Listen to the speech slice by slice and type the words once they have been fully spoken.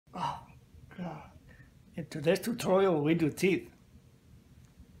In today's tutorial, we do teeth.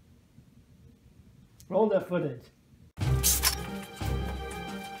 Roll that footage.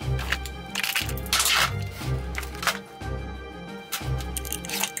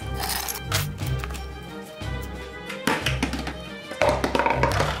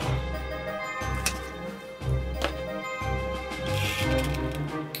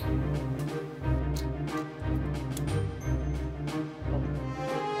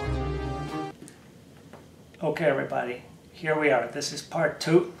 Okay everybody, here we are. This is part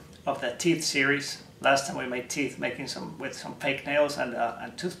 2 of the teeth series. Last time we made teeth with some fake nails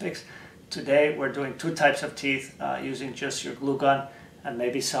and toothpicks. Today we're doing 2 types of teeth using just your glue gun and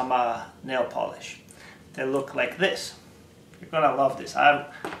maybe some nail polish. They look like this. You're gonna love this. I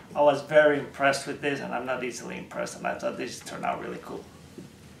was very impressed with this, and I'm not easily impressed, and I thought this turned out really cool.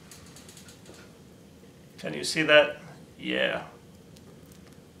 Can you see that? Yeah.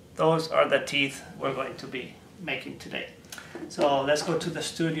 Those are the teeth we're going to be making today. So let's go to the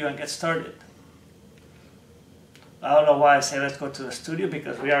studio and get started. I don't know why I say let's go to the studio,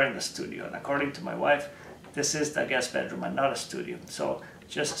 because we are in the studio, and according to my wife, this is the guest bedroom and not a studio. So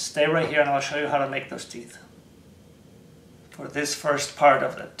just stay right here and I'll show you how to make those teeth. For this first part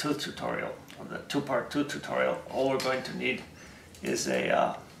of the tooth tutorial, of the 2-part tooth tutorial, all we're going to need is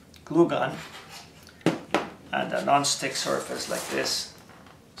a glue gun and a non-stick surface like this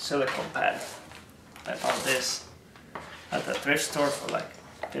silicone pad. I found this at the thrift store for like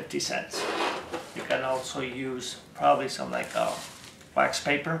 50 cents. You can also use probably some like wax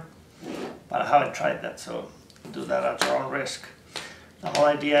paper, but I haven't tried that, so do that at your own risk. The whole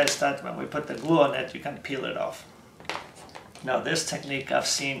idea is that when we put the glue on it, you can peel it off. Now this technique I've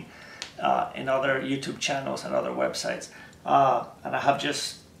seen in other YouTube channels and other websites, and I have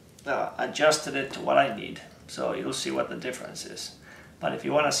just adjusted it to what I need, so you'll see what the difference is. But if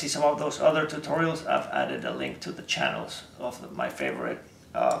you want to see some of those other tutorials, I've added a link to the channels of my favorite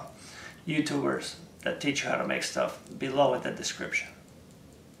YouTubers that teach you how to make stuff below in the description.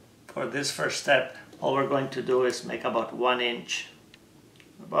 For this first step, all we're going to do is make about 1 inch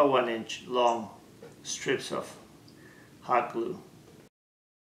long strips of hot glue.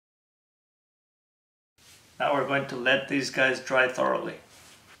 Now we're going to let these guys dry thoroughly.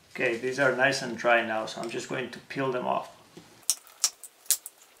 Okay, these are nice and dry now, so I'm just going to peel them off.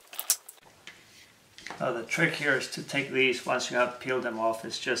 Now the trick here is to take these, once you have peeled them off,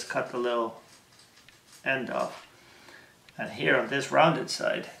 is just cut the little end off. And here on this rounded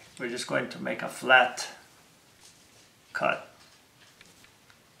side, we're just going to make a flat cut.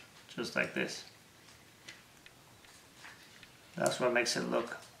 Just like this. That's what makes it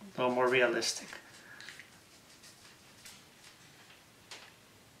look a little more realistic.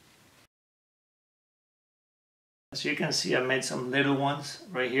 As you can see, I made some little ones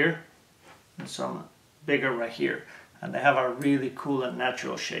right here and some bigger right here, and they have a really cool and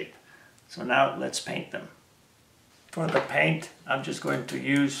natural shape. So now let's paint them. For the paint, I'm just going to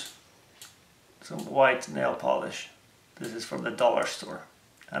use some white nail polish. This is from the dollar store,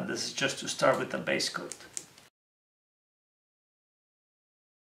 and this is just to start with the base coat.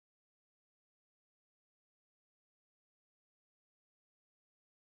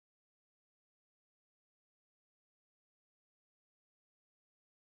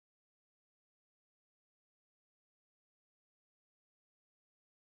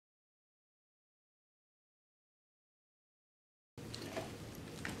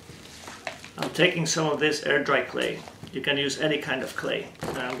 I'm taking some of this air dry clay. You can use any kind of clay.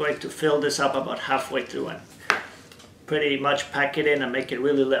 And I'm going to fill this up about halfway through and pretty much pack it in and make it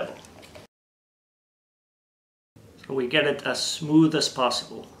really level. So we get it as smooth as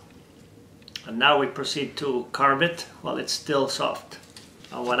possible. And now we proceed to carve it while it's still soft.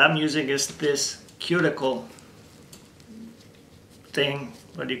 And what I'm using is this cuticle thing,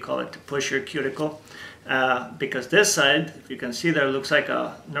 what do you call it, to push your cuticle. Because this side, if you can see there, looks like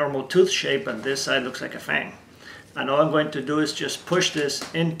a normal tooth shape, and this side looks like a fang. And all I'm going to do is just push this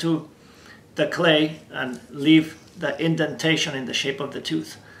into the clay and leave the indentation in the shape of the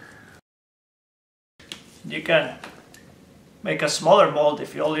tooth. You can make a smaller mold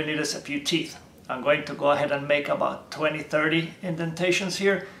if all you need is a few teeth. I'm going to go ahead and make about 20-30 indentations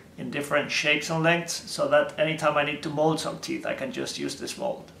here in different shapes and lengths, so that anytime I need to mold some teeth, I can just use this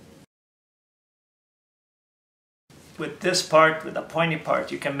mold. With this part, with the pointy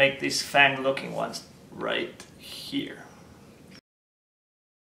part, you can make these fang looking ones right here.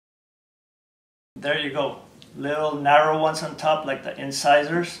 There you go. Little narrow ones on top, like the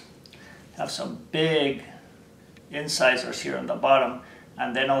incisors. Have some big incisors here on the bottom,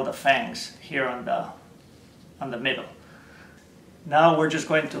 and then all the fangs here on the middle. Now we're just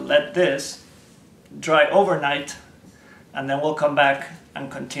going to let this dry overnight, and then we'll come back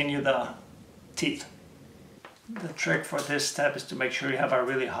and continue the teeth. The trick for this step is to make sure you have a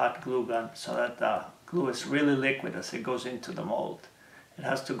really hot glue gun so that the glue is really liquid as it goes into the mold. It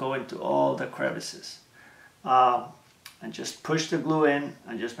has to go into all the crevices. And just push the glue in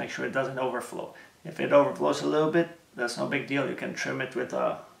and just make sure it doesn't overflow. If it overflows a little bit, that's no big deal. You can trim it with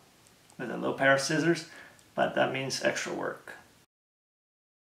a little pair of scissors, but that means extra work.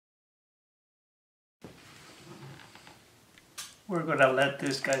 We're gonna let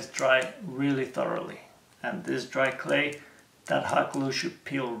these guys dry really thoroughly. And this dry clay, that hot glue should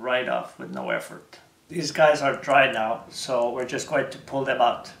peel right off with no effort. These guys are dry now, so we're just going to pull them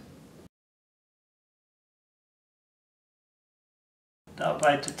out. I'll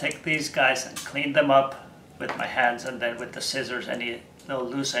try to take these guys and clean them up with my hands and then with the scissors, any little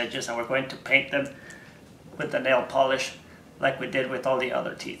loose edges, and we're going to paint them with the nail polish like we did with all the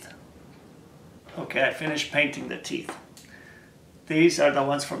other teeth. Okay, I finished painting the teeth. These are the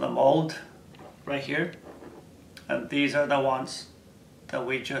ones from the mold right here, and these are the ones that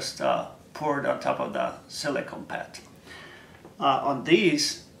we just poured on top of the silicone pad. On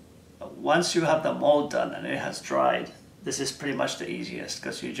these, once you have the mold done and it has dried, this is pretty much the easiest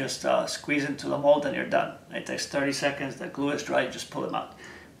because you just squeeze into the mold and you're done. It takes 30 seconds, the glue is dry, you just pull them out.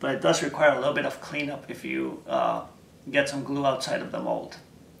 But it does require a little bit of cleanup if you get some glue outside of the mold.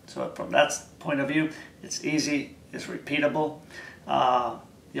 So from that point of view, it's easy, it's repeatable.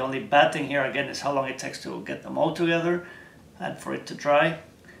 The only bad thing here again is how long it takes to get the mold together and for it to dry.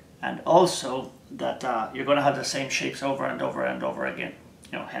 And also that you're going to have the same shapes over and over and over again,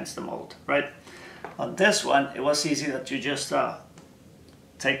 you know, hence the mold, right? On this one, it was easy that you just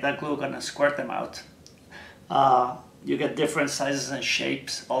take that glue gun and squirt them out. You get different sizes and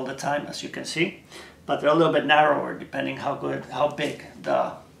shapes all the time, as you can see, but they're a little bit narrower depending how big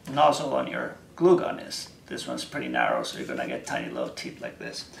the nozzle on your glue gun is. This one's pretty narrow, so you're gonna get tiny little teeth like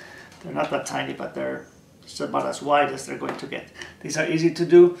this. They're not that tiny, but they're just about as wide as they're going to get. These are easy to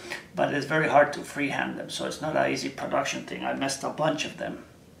do, but it's very hard to freehand them, so it's not an easy production thing. I messed a bunch of them.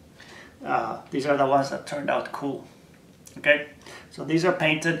 These are the ones that turned out cool. Okay, so these are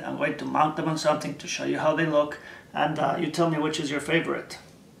painted. I'm going to mount them on something to show you how they look, and you tell me which is your favorite,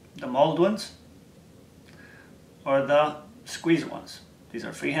 the mold ones or the squeeze ones. These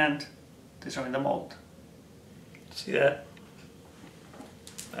are freehand, these are in the mold. See that?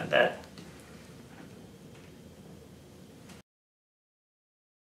 And that.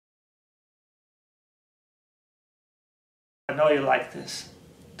 I know you like this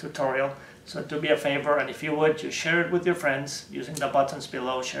tutorial, so do me a favor, and if you would, just share it with your friends using the buttons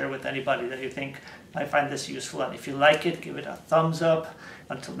below. Share it with anybody that you think might find this useful, and if you like it, give it a thumbs up.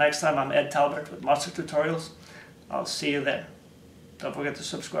 Until next time, I'm Ed Talbert with Monster Tutorials. I'll see you then. Don't forget to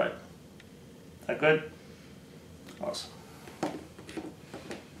subscribe. That good? Awesome.